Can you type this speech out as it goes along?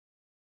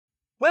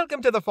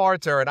Welcome to the Far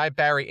Turn. I'm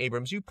Barry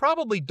Abrams. You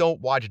probably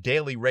don't watch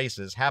daily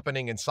races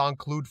happening in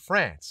Saint-Cloud,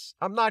 France.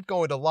 I'm not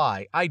going to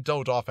lie, I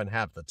don't often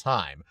have the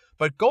time.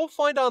 But go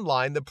find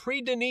online the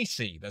Prix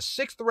Denisy, the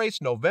 6th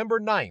race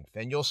November 9th,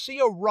 and you'll see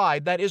a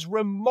ride that is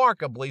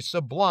remarkably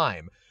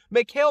sublime.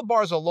 Mikael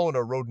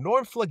Barzalona rode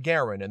Norm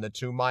Flagaren in the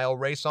 2-mile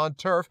race on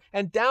turf,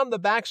 and down the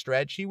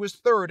backstretch he was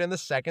third in the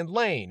second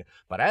lane.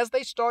 But as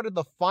they started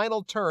the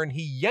final turn,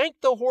 he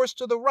yanked the horse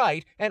to the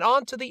right and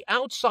onto the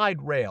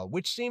outside rail,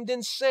 which seemed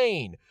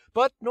insane.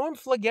 But Norm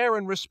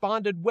Flagaren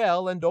responded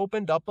well and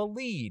opened up a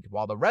lead,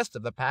 while the rest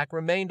of the pack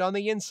remained on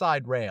the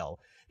inside rail.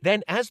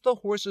 Then, as the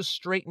horses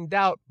straightened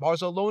out,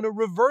 Barzalona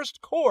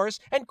reversed course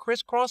and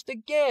crisscrossed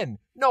again.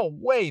 No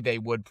way they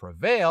would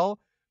prevail.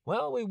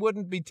 Well, we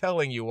wouldn't be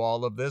telling you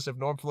all of this if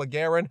Norm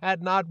Flagaren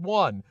had not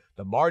won.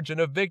 The margin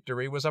of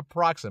victory was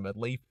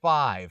approximately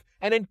 5.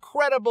 An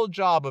incredible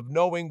job of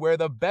knowing where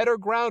the better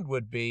ground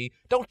would be.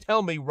 Don't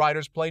tell me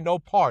riders play no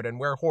part in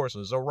where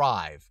horses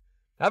arrive.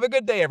 Have a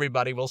good day,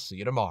 everybody. We'll see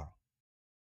you tomorrow.